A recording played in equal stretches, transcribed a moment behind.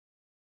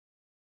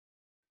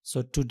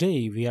So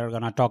today we are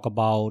going to talk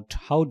about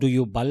how do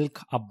you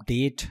bulk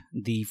update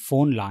the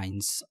phone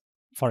lines.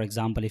 For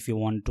example, if you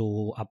want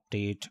to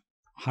update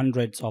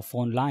hundreds of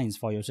phone lines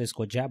for your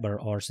Cisco Jabber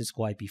or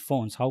Cisco IP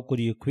phones, how could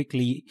you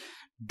quickly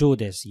do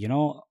this,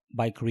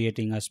 by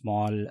creating a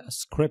small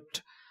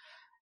script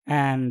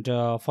and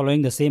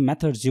following the same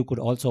methods. You could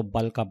also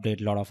bulk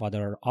update a lot of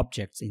other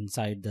objects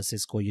inside the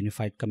Cisco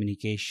Unified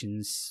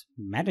Communications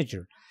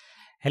Manager.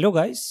 Hello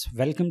guys,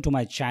 welcome to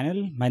my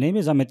channel. My name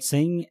is Amit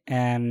Singh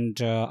and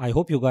I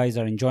hope you guys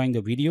are enjoying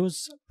the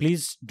videos.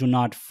 Please do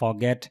not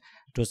forget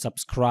to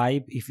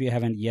subscribe if you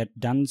haven't yet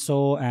done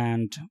so,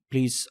 and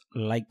please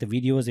like the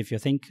videos if you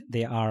think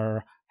they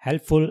are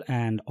helpful,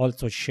 and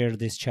also share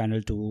this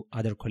channel to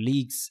other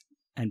colleagues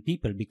and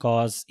people,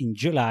 because in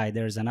July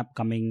there's an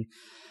upcoming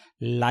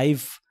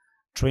live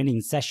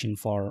training session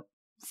for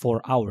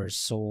 4 hours.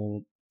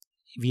 So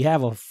we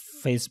have a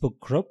Facebook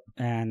group,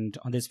 and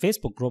on this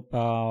Facebook group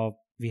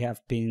we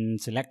have been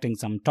selecting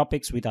some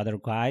topics with other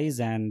guys,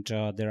 and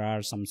there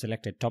are some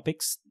selected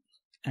topics.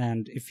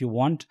 And if you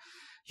want,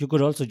 you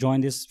could also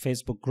join this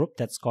Facebook group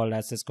that's called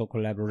as Cisco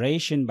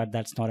Collaboration, but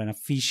that's not an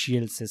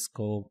official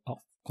Cisco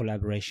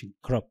collaboration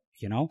group,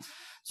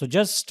 So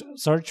just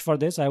search for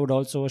this. I would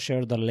also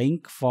share the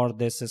link for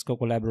this Cisco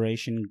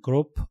Collaboration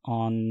group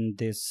on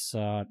this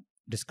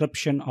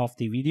description of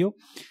the video.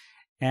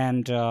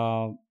 And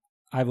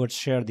I would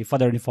share the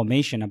further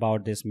information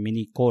about this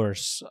mini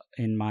course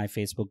in my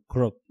Facebook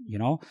group,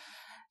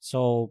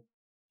 So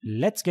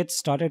let's get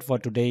started for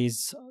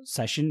today's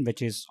session,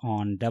 which is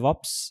on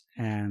DevOps,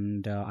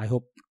 and I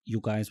hope you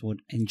guys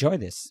would enjoy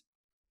this.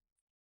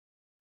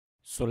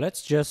 So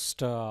let's just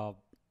talk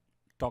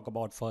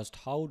about first,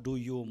 how do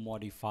you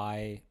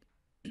modify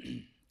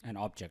an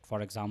object?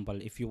 For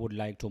example, if you would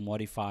like to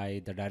modify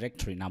the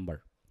directory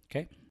number.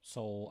 Okay,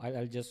 so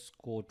I'll just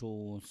go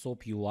to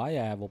SOAP UI.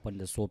 I have opened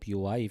the SOAP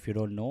UI. If you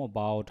don't know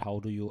about how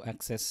do you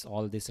access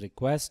all these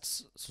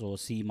requests, so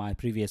see my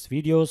previous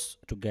videos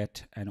to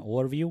get an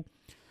overview.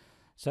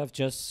 So I've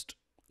just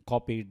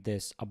copied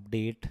this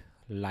update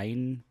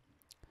line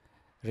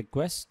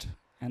request,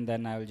 and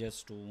then I'll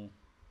just do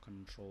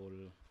Control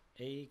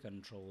A,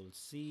 Control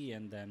C,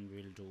 and then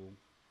we'll do,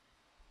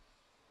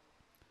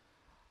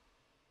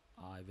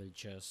 I will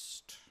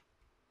just,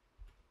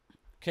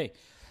 okay.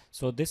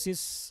 So this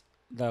is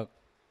the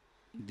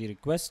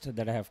request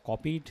that I have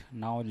copied.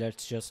 Now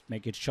let's just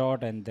make it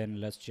short, and then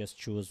let's just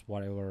choose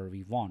whatever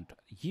we want.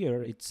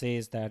 Here it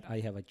says that I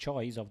have a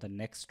choice of the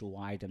next 2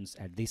 items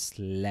at this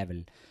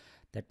level.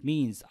 That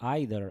means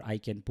either I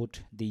can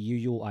put the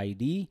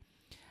UUID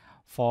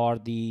for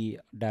the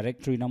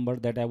directory number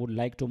that I would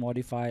like to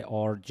modify,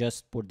 or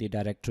just put the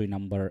directory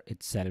number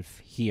itself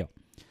here.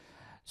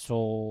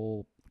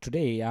 So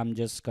today I'm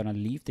just gonna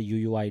leave the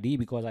UUID,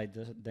 because I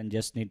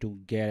just need to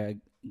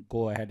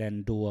go ahead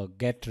and do a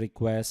get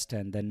request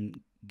and then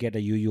get a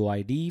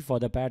UUID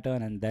for the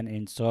pattern and then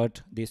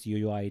insert this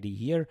UUID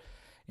here.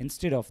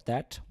 Instead of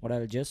that, what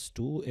I'll just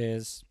do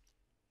is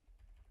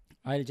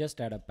I'll just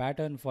add a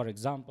pattern, for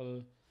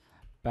example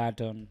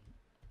pattern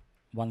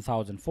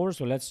 1004.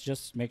 So let's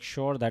just make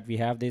sure that we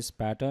have this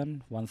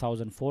pattern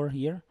 1004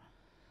 here.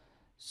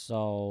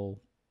 So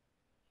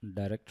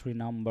directory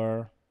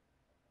number,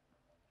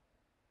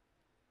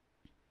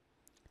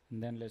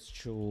 and then let's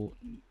choose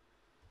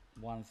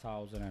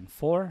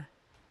 1004.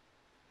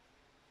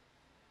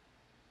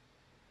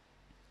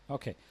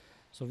 Okay,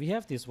 so we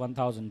have this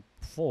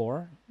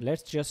 1004.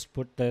 Let's just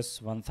put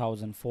this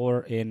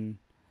 1004 in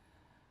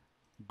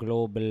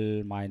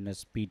global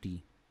minus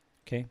PT.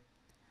 Okay,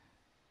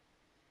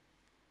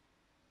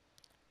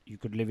 you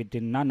could leave it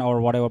in none or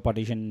whatever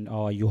partition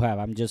you have.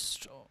 I'm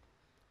just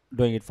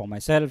doing it for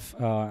myself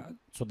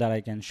so that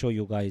I can show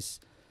you guys.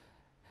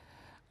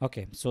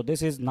 Okay, so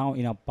this is now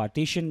in a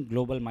partition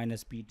global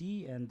minus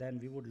PT, and then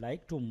we would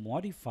like to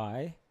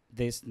modify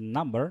this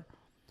number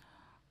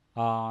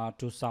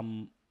to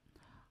some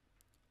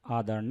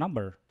other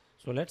number.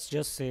 So let's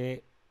just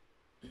say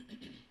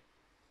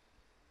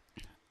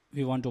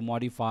we want to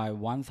modify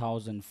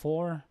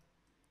 1004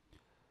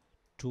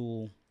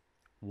 to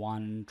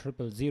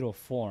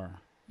 10004.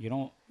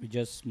 We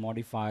just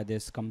modify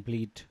this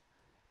complete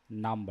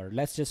number.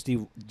 Let's just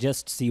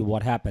see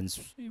what happens.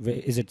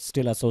 Is it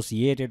still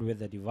associated with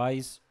the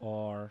device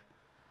or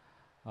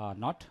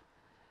not?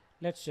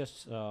 Let's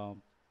just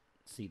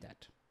see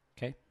that.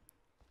 Okay,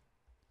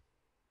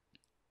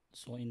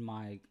 so in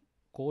my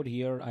code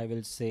here I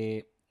will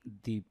say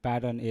the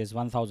pattern is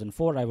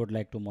 1004. I would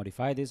like to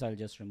modify this. I'll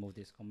just remove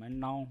this comment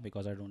now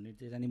because I don't need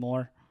this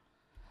anymore.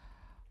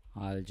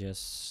 I'll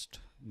just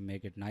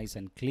make it nice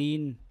and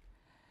clean.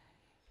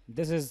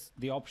 This is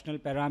the optional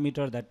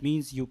parameter. That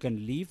means you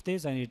can leave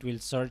this and it will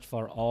search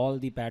for all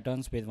the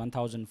patterns with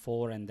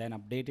 1004 and then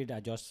update it.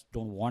 I just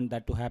don't want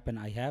that to happen.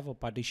 I have a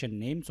partition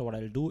name, so what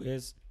I'll do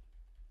is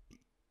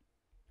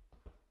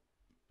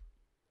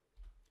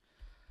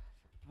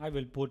I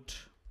will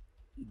put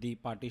the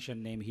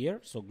partition name here,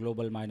 so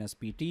global minus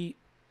PT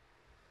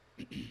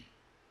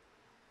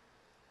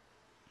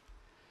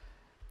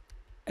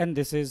and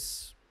this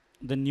is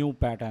the new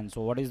pattern.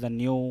 So what is the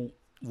new,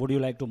 would you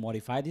like to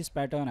modify this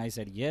pattern? I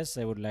said yes,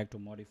 I would like to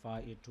modify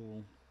it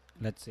to,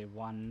 let's say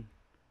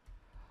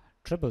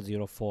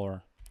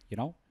 10004, you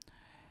know,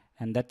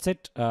 and that's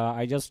it.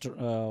 I just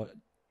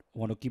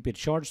want to keep it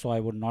short, so I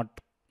would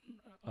not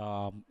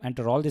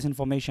enter all this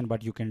information,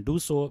 but you can do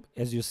so.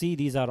 As you see,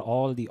 these are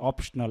all the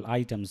optional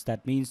items.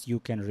 That means you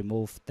can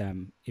remove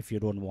them if you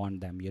don't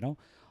want them, you know,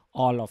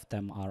 all of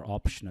them are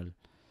optional.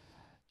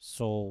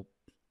 So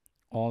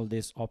all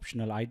these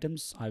optional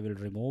items, I will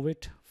remove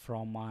it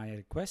from my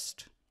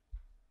request.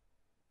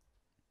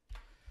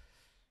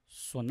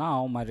 So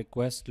now my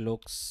request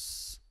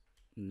looks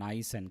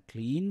nice and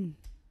clean,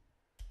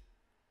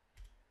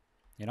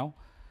 you know.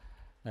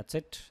 That's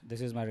it.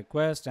 This is my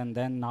request, and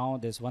then now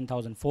this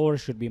 1004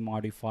 should be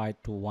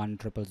modified to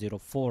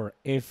 10004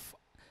 if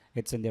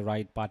it's in the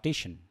right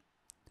partition.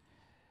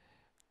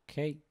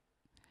 Okay.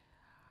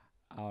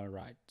 All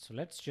right. So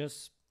let's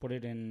just put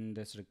it in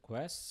this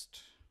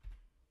request.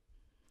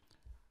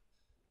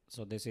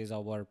 So this is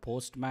our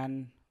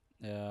postman.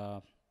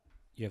 You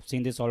have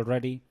seen this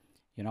already,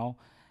 you know,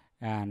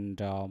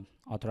 and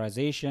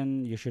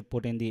authorization, you should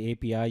put in the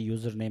API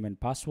username and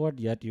password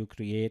that you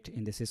create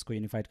in the Cisco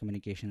Unified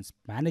Communications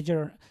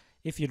Manager.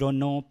 If you don't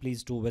know,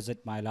 please do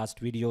visit my last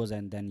videos,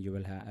 and then you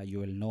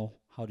will know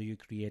how do you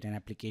create an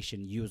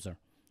application user.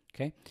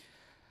 Okay,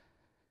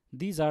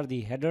 these are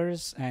the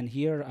headers, and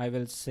here I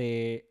will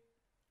say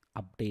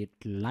update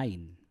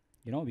line,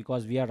 you know,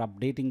 because we are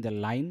updating the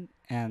line,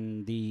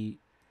 and the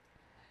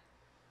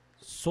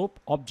SOAP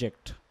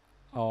object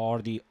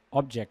or the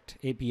object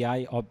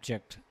API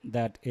object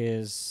that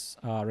is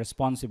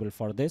responsible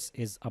for this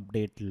is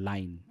update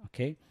line.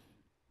 Okay,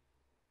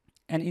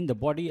 and in the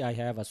body I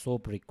have a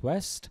SOAP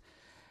request.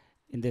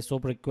 In the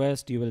SOAP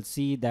request you will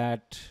see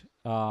that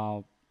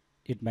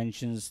it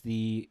mentions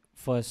the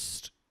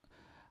first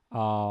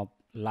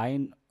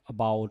line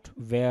about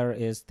where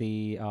is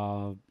the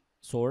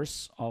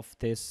source of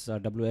this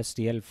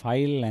WSDL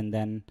file, and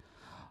then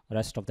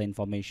rest of the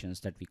informations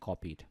that we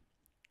copied.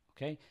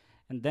 Okay,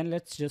 and then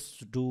let's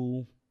just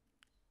do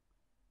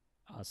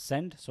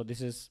send. So this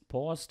is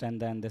post,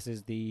 and then this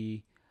is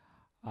the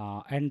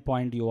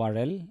endpoint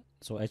URL.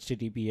 So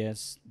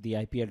HTTPS, the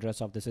IP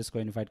address of the Cisco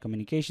Unified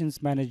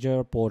Communications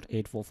Manager, port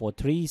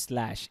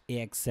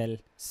 8443/AXL/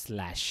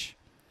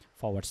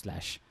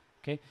 /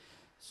 okay,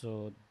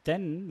 so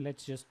then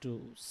let's just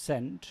do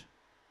send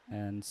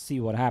and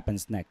see what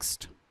happens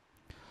next.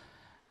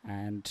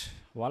 And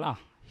voila,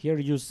 here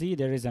you see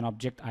there is an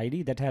object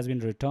ID that has been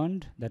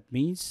returned. That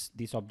means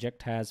this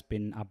object has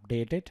been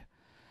updated.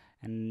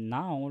 And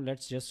now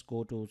let's just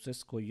go to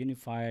Cisco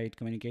Unified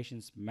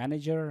Communications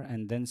Manager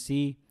and then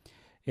see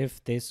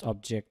if this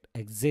object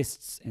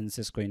exists in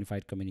Cisco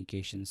Unified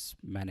Communications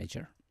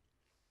Manager.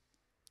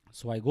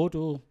 So I go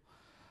to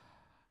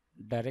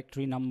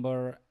directory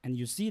number, and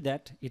you see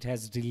that it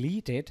has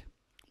deleted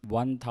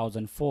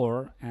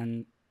 1004,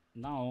 and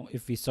now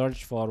if we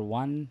search for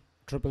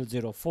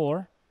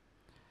 10004,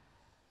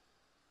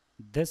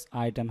 this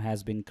item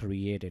has been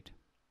created.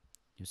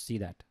 You see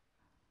that,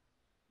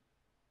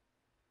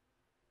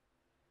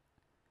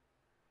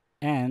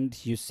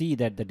 and you see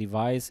that the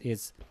device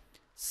is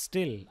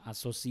still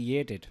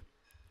associated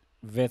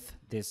with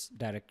this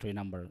directory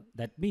number.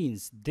 That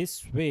means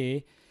this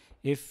way,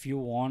 if you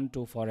want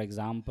to, for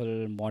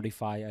example,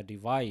 modify a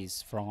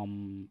device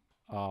from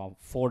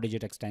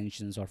 4-digit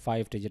extensions or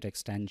 5-digit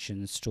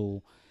extensions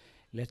to,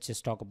 let's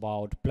just talk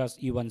about plus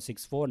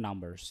E164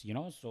 numbers, you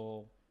know.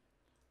 So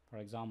for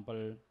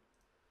example,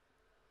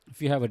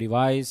 if you have a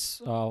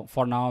device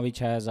for now which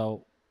has a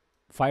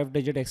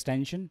 5-digit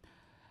extension,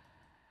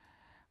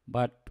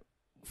 but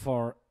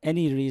for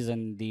any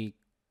reason the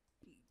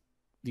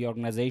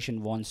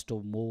organization wants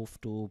to move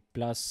to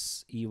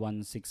plus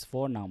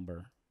E164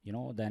 number, you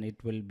know, then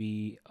it will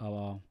be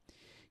a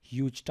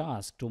huge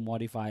task to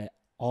modify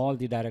all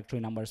the directory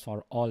numbers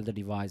for all the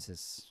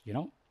devices, you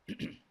know.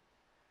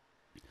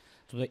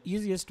 So the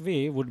easiest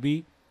way would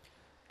be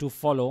to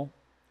follow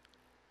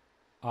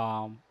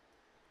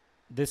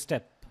this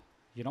step,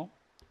 you know,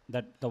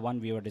 that the one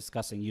we were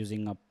discussing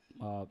using a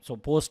so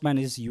Postman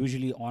is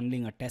usually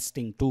only a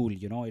testing tool,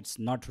 you know, it's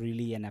not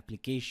really an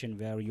application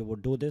where you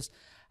would do this.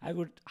 I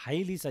would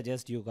highly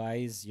suggest you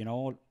guys, you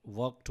know,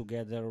 work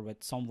together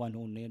with someone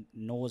who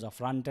knows a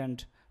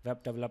front-end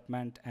web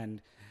development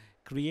and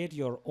create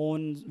your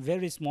own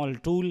very small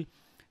tool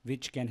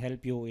which can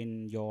help you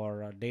in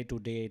your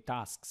day-to-day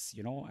tasks,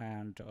 you know,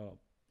 and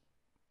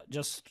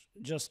just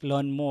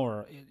learn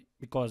more,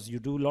 because you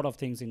do a lot of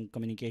things in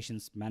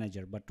Communications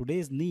Manager, but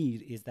today's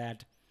need is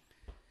that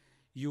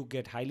you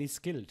get highly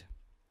skilled,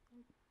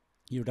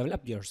 you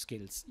develop your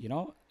skills, you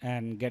know,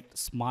 and get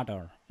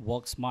smarter,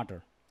 work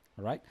smarter.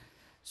 All right,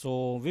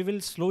 so we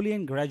will slowly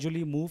and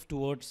gradually move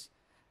towards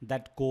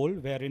that goal,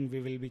 wherein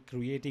we will be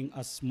creating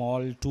a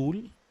small tool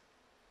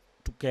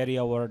to carry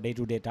our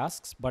day-to-day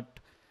tasks. But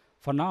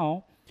for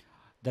now,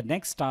 the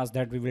next task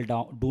that we will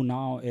do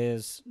now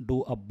is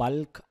do a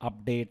bulk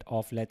update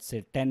of, let's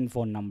say, 10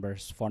 phone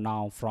numbers for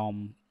now,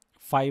 from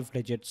 5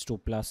 digits to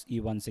plus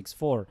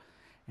E164.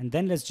 and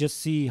then let's just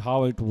see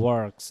how it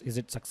works. Is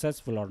it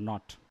successful or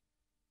not?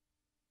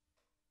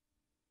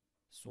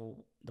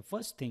 So the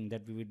first thing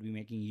that we would be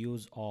making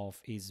use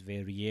of is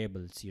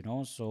variables,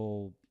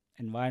 so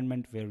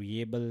environment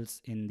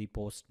variables in the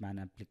Postman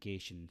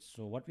application.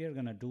 So what we are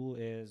going to do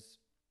is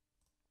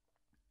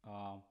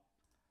uh,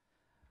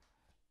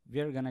 we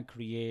are going to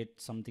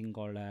create something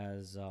called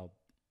as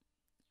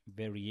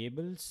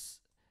variables,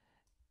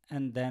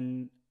 and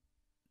then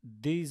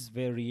these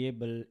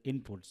variable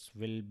inputs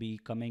will be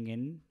coming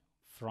in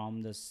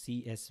from the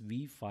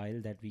CSV file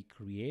that we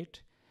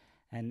create,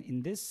 and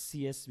in this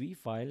CSV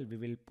file we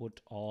will put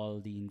all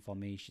the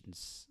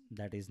informations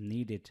that is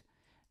needed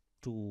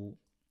to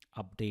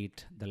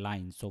update the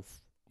line. So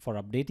for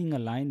updating a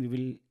line, we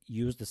will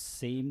use the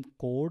same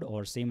code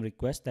or same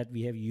request that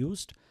we have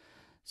used.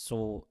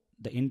 So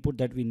the input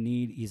that we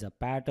need is a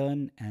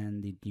pattern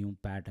and the new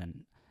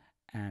pattern,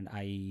 and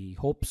I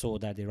hope so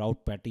that the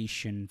route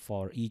partition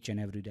for each and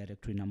every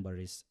directory number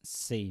is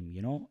same.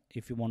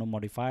 If you want to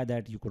modify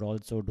that, you could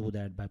also do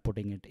that by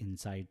putting it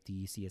inside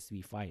the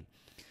CSV file.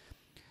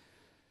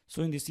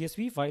 So in the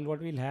CSV file,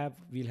 what we'll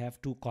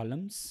have two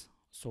columns.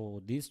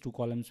 So these two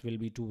columns will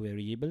be two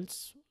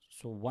variables.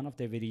 So one of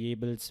the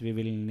variables, we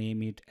will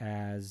name it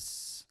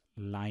as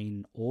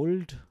line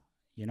old,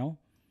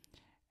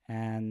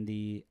 and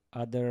the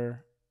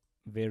other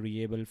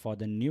variable for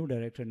the new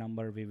directory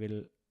number, we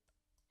will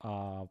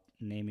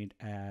name it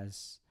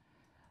as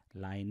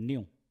line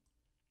new.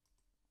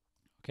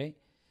 Okay,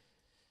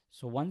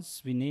 so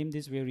once we name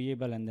this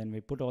variable and then we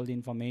put all the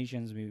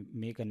informations, we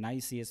make a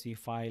nice CSV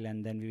file,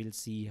 and then we will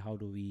see how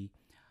do we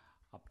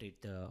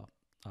update the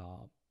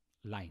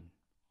line.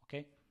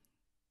 Okay,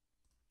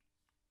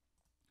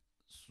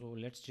 so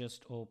let's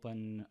just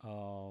open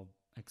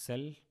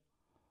Excel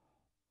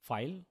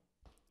file.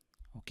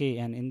 Okay,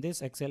 and in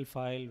this Excel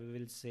file we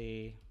will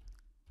say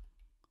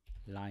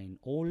line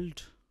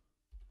old,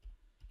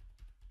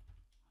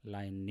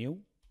 line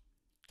new,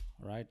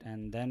 right?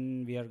 And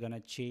then we are gonna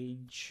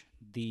change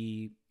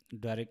the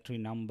directory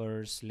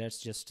numbers, let's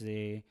just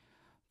say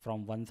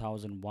from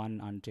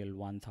 1001 until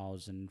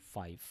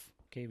 1005.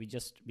 Okay, we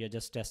are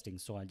just testing,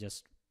 so I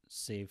just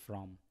say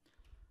from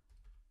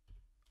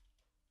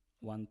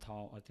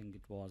 1000, I think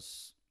it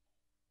was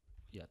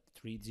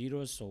 3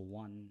 zeros, so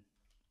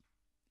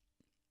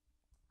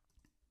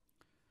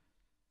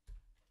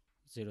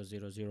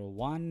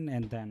 10001,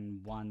 and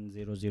then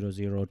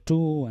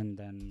 10002, and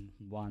then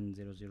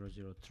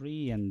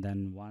 10003, and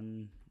then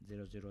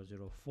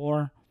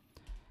 10004,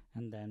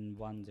 and then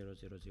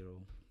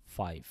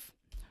 10005.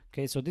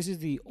 Okay, so this is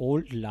the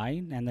old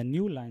line, and the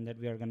new line that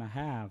we are gonna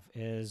have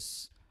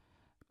is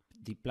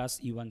the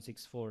plus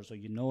E164. So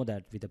you know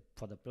that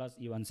for the plus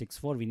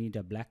E164 we need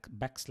a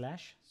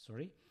backslash,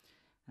 sorry,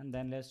 and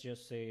then let's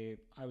just say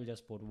I will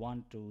just put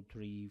 1 2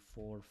 3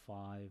 4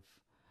 5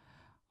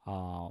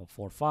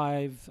 4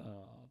 5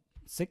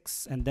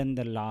 6, and then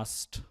the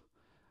last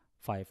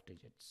 5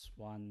 digits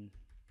 1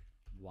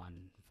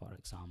 1, for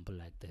example,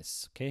 like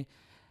this. Okay,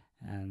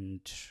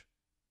 and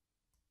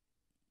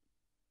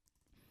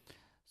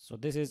so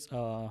this is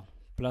a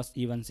plus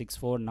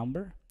E164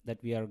 number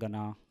that we are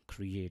gonna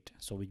create.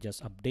 So we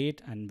just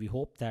update, and we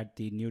hope that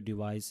the new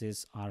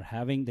devices are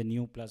having the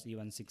new plus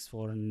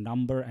E164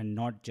 number and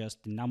not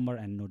just the number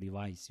and no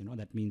device.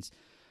 That means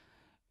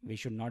we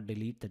should not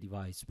delete the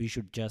device, we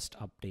should just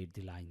update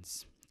the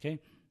lines. Okay,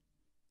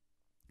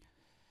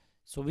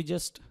 so we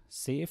just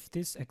save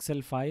this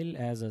Excel file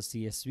as a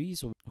CSV.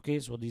 So okay,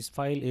 so this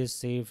file is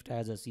saved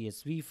as a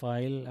CSV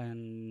file,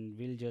 and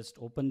we'll just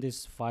open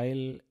this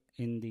file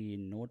in the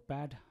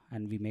notepad,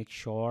 and we make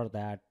sure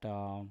that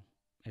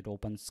it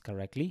opens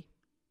correctly.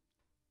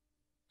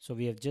 So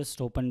we have just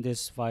opened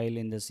this file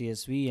in the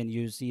CSV, and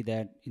you see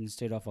that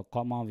instead of a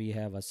comma we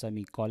have a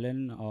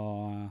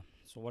semicolon.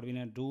 So what we're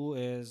gonna do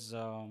is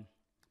I'm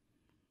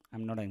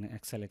not an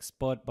Excel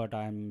expert, but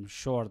I'm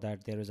sure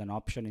that there is an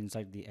option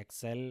inside the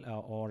Excel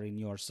or in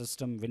your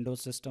system, Windows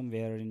system,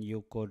 wherein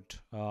you could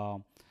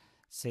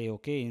say,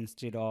 okay,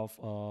 instead of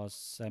a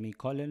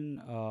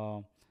semicolon,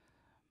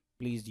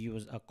 please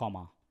use a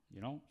comma.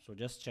 So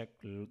just check.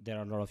 There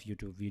are a lot of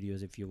YouTube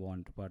videos if you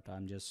want, but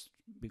I'm just,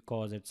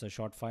 because it's a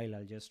short file,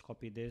 I'll just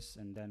copy this,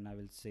 and then I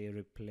will say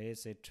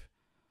replace it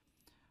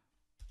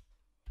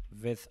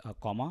with a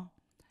comma,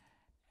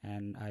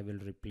 and I will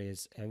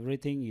replace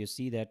everything. You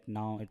see that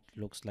now it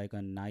looks like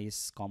a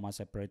nice comma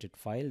separated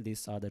file.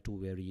 These are the two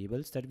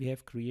variables that we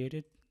have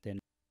created, then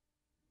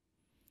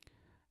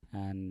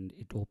and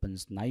it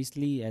opens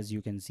nicely, as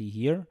you can see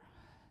here.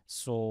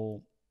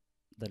 So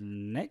the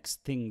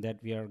next thing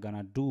that we are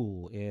gonna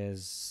do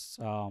is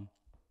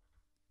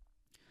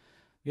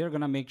we are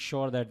gonna make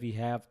sure that we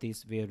have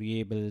these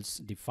variables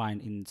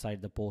defined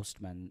inside the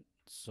Postman.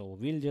 So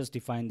we'll just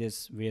define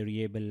this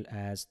variable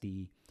as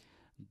the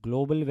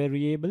global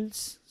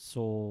variables.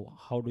 So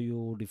how do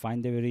you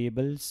define the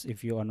variables?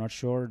 If you are not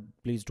sure,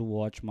 please do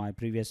watch my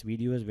previous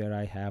videos where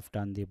I have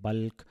done the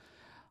bulk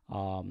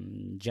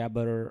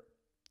Jabber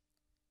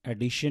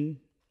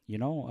addition,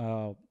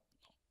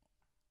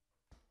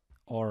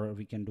 or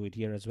we can do it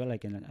here as well. I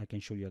can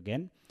show you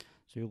again.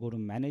 So you go to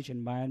manage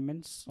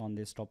environments on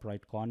this top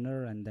right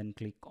corner and then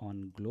click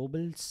on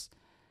globals,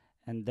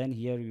 and then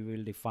here we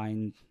will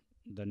define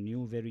the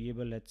new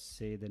variable. Let's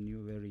say the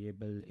new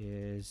variable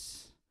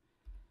is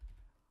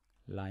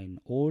line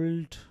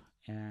old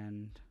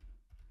and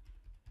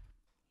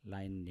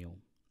line new.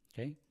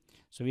 Okay,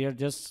 so we are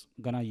just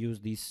gonna use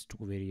these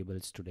two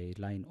variables today,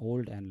 line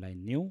old and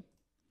line new.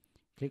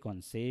 Click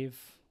on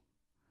save,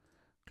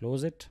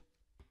 close it.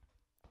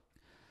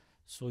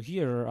 So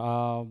here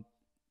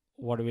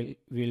what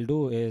we'll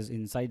do is,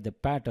 inside the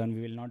pattern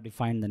we will not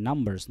define the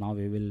numbers. Now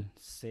we will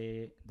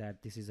say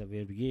that this is a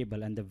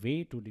variable, and the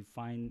way to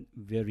define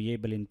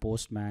variable in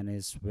Postman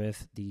is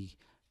with the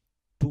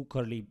two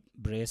curly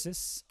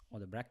braces or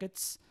the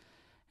brackets,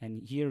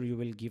 and here you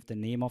will give the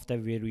name of the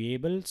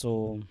variable.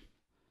 So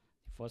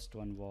first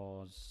one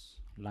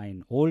was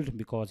line old,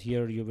 because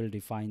here you will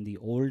define the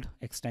old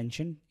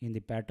extension in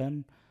the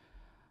pattern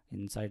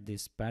inside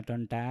this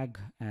pattern tag,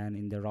 and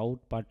in the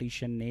route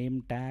partition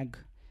name tag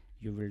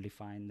you will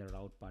define the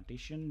route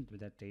partition,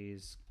 that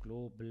is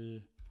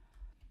global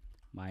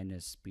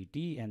minus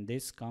pt, and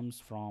this comes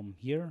from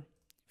here.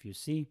 If you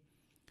see,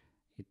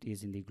 it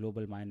is in the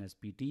global minus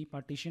pt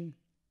partition,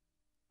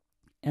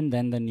 and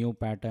then the new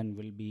pattern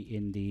will be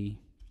in the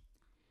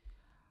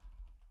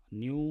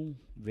new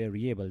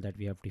variable that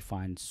we have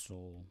defined.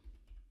 So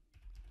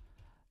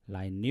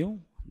line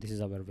new, this is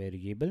our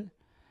variable,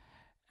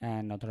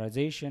 and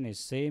authorization is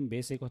same,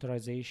 basic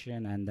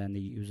authorization, and then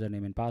the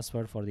username and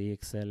password for the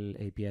AXL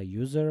API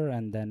user,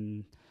 and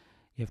then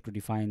you have to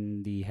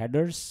define the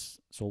headers.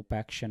 So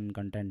action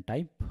content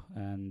type,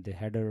 and the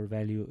header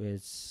value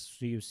is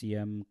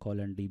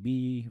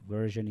CUCM:DB,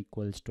 version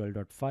equals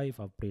 12.5,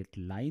 update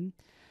line,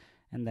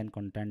 and then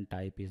content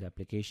type is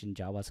application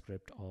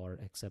JavaScript or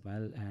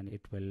XML, and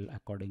it will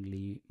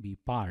accordingly be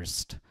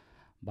parsed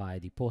by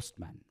the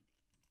Postman.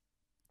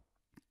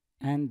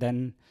 And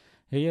then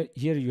here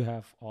you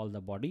have all the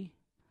body,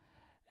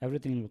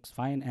 everything looks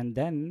fine, and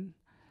then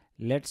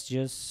let's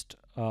just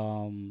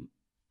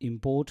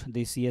import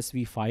the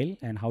CSV file.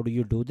 And how do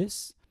you do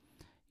this?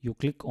 You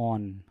click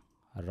on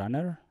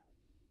runner,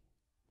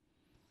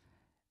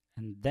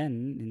 and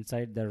then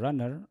inside the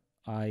runner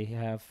I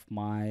have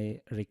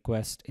my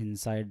request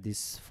inside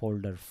this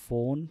folder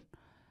phone,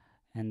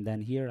 and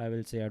then here I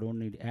will say I don't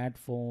need add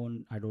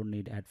phone, I don't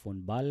need add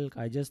phone bulk,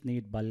 I just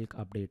need bulk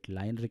update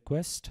line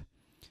request,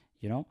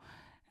 you know.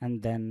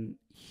 And then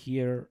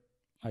here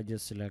I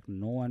just select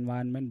no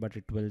environment, but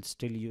it will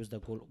still use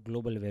the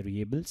global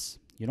variables,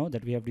 you know,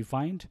 that we have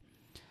defined.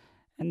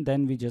 And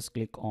then we just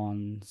click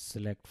on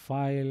select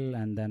file,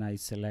 and then I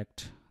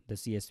select the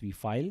CSV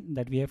file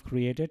that we have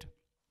created.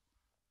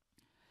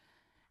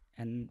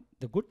 And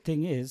the good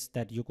thing is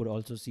that you could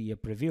also see a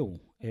preview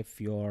if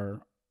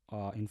your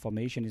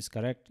information is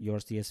correct, your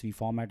CSV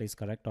format is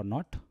correct or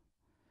not.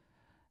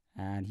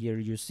 And here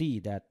you see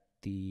that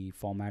the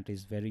format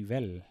is very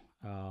well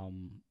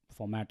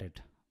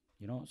formatted,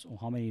 you know. So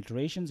how many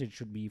iterations? It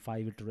should be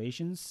 5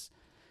 iterations.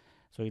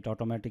 So it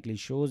automatically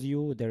shows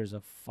you there is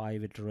a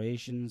 5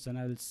 iterations, and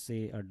I will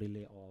say a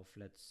delay of,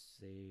 let's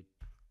say,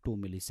 2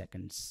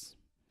 milliseconds,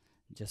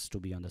 just to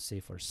be on the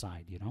safer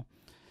side, you know.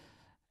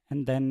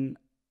 And then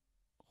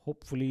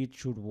hopefully it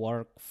should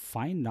work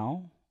fine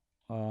now.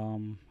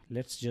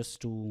 Let's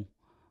just do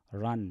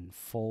run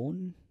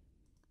phone,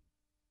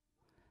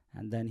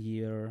 and then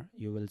here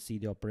you will see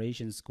the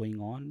operations going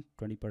on,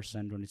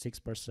 20%,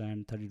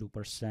 26%,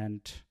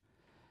 32%,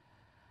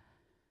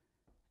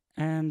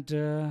 and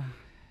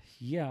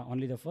yeah,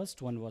 only the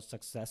first one was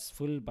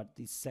successful, but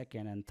the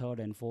second and third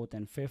and fourth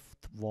and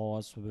fifth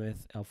was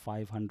with a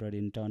 500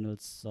 internal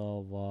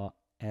server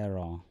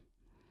error.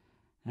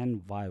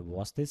 And why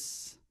was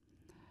this?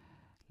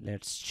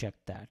 Let's check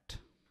that.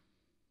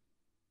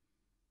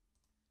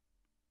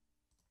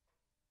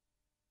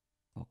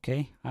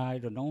 Okay, I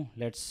don't know,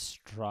 let's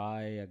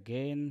try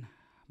again.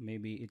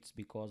 Maybe it's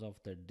because of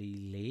the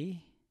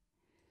delay.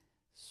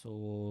 So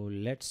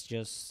let's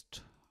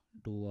just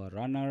do a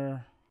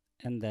runner,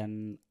 and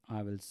then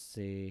I will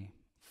say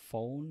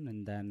phone,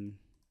 and then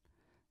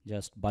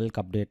just bulk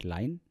update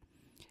line,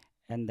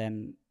 and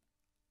then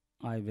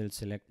I will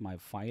select my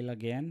file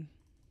again,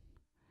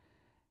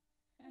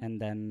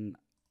 and then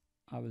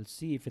I will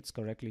see if it's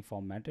correctly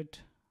formatted.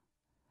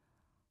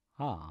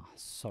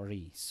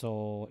 Sorry,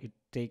 so it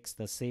takes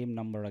the same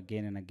number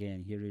again and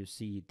again. Here you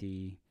see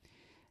the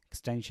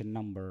extension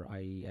number,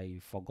 I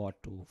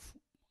forgot to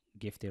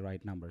give the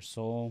right number.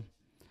 So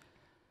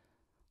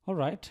all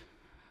right,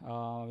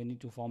 we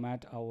need to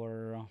format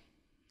our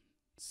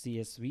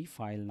CSV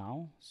file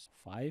now. So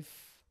 5,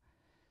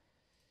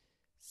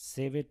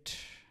 save it,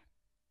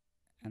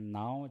 and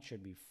now it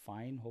should be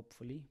fine,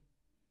 hopefully.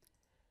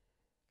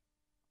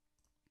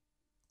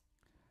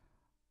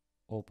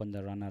 Open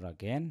the runner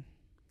again,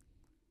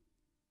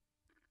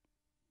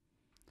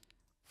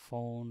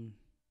 phone,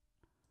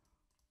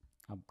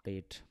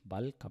 update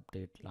bulk,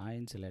 update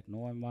line, select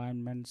no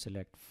environment,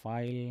 select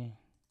file,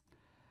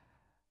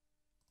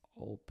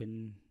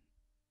 open,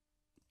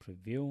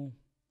 preview.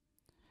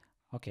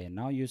 Okay,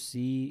 now you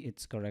see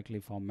it's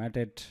correctly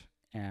formatted,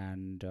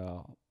 and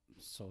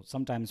so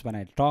sometimes when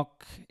I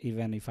talk,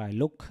 even if I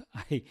look,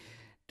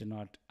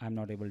 I'm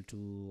not able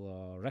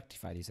to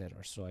rectify these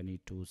errors, so I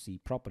need to see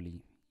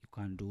properly. You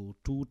can't do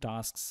two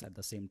tasks at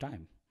the same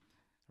time,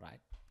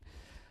 right?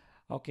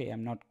 Okay,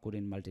 I'm not good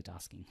in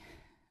multitasking.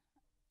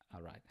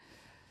 All right.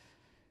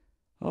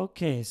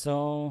 Okay,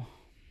 so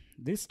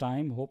this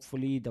time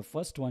hopefully the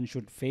first one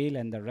should fail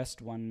and the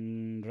rest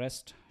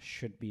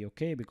should be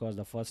okay, because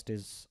the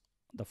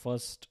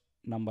first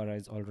number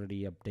is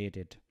already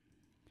updated.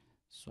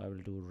 So I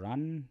will do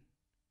run.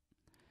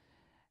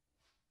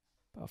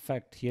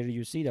 Perfect. Here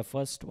you see the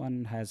first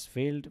one has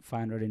failed,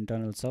 500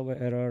 internal server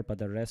error, but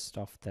the rest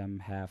of them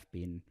have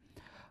been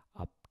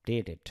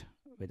updated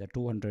with a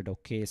 200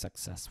 okay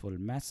successful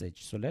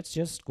message. So let's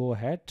just go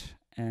ahead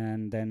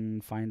and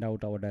then find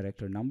out our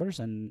directory numbers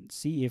and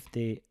see if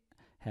they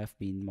have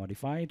been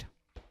modified.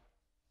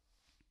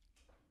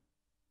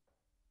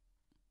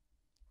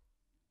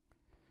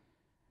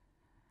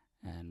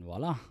 And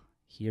voila,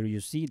 here you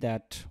see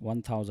that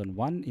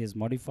 1001 is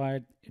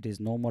modified. It is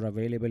no more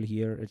available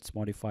here. It's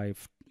modified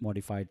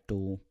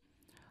to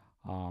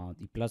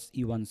the plus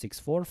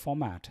E164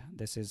 format.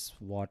 This is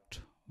what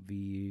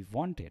we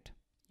wanted,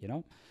 you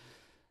know.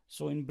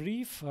 So in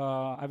brief,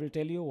 I will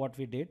tell you what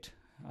we did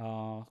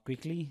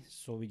quickly.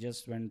 So we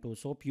just went to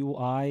SOAP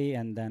UI,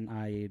 and then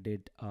I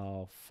did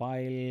a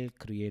file,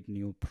 create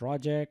new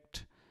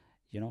project,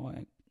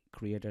 I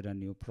created a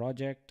new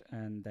project,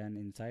 and then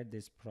inside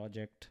this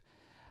project,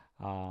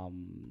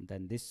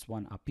 then this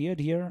one appeared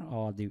here,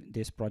 or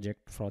this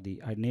project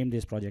I named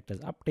this project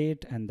as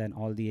update, and then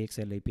all the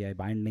AXL API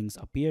bindings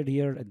appeared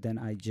here. And then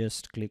I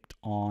just clicked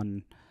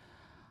on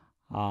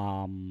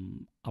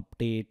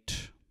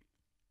update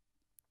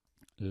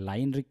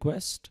line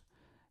request,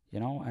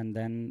 and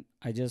then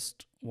I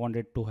just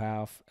wanted to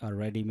have a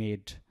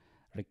ready-made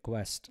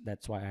request.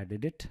 That's why I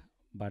did it.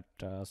 But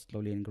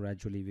slowly and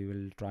gradually we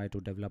will try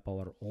to develop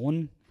our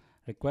own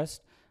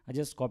request. I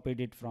just copied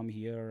it from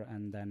here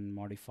and then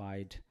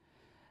modified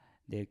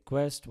the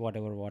request, what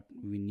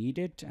we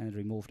needed, and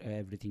removed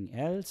everything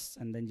else,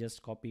 and then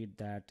just copied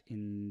that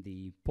in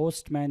the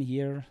postman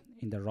here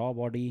in the raw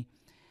body.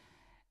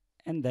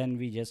 And then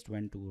we just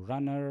went to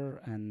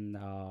runner and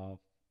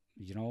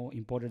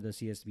imported the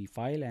CSV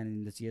file, and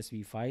in the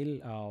CSV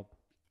file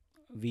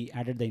we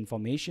added the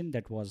information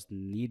that was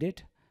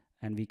needed,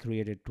 and we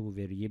created two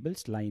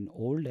variables, line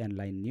old and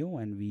line new,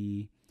 and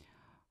we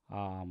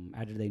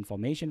added the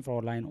information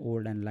for line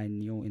old and line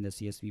new in the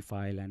CSV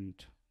file,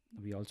 and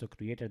we also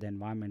created the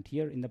environment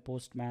here in the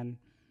postman.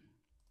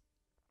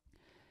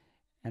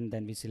 And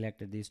then we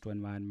selected these two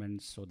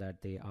environments so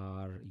that they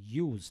are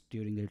used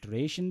during the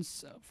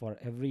iterations for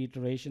every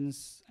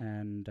iterations.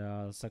 And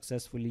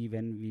successfully,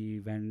 when we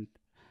went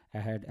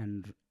ahead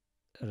and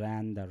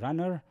ran the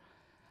runner,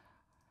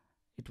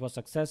 it was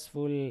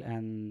successful,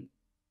 and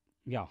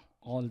yeah,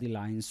 all the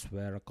lines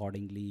were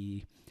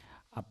accordingly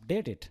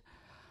updated.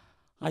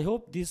 I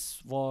hope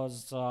this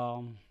was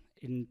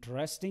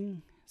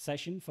interesting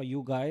session for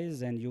you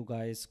guys, and you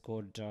guys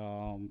could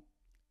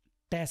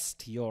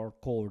test your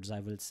codes,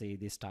 I will say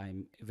this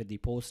time, with the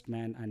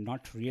postman, and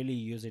not really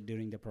use it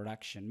during the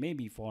production.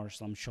 Maybe for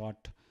some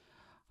short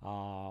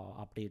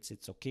updates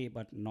it's okay,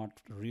 but not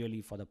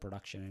really for the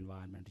production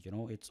environment.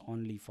 It's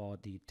only for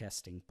the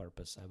testing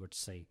purpose. I would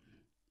say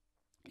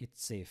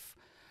it's safe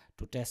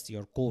to test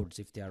your codes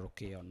if they are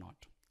okay or not.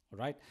 All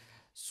right,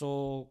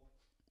 so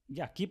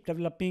yeah, keep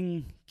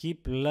developing,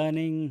 keep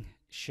learning,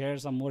 share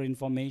some more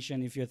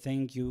information if you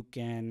think you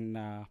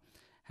can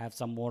have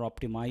some more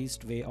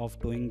optimized way of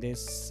doing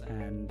this.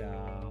 And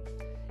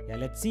yeah,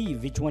 let's see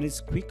which one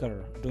is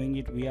quicker, doing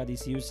it via the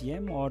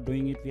CUCM or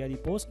doing it via the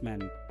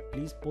postman.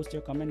 Please post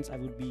your comments. I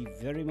would be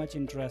very much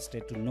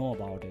interested to know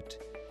about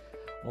it.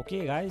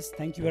 Okay guys,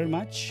 thank you very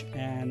much,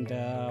 and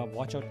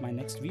watch out my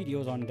next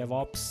videos on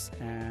DevOps,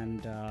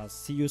 and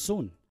see you soon.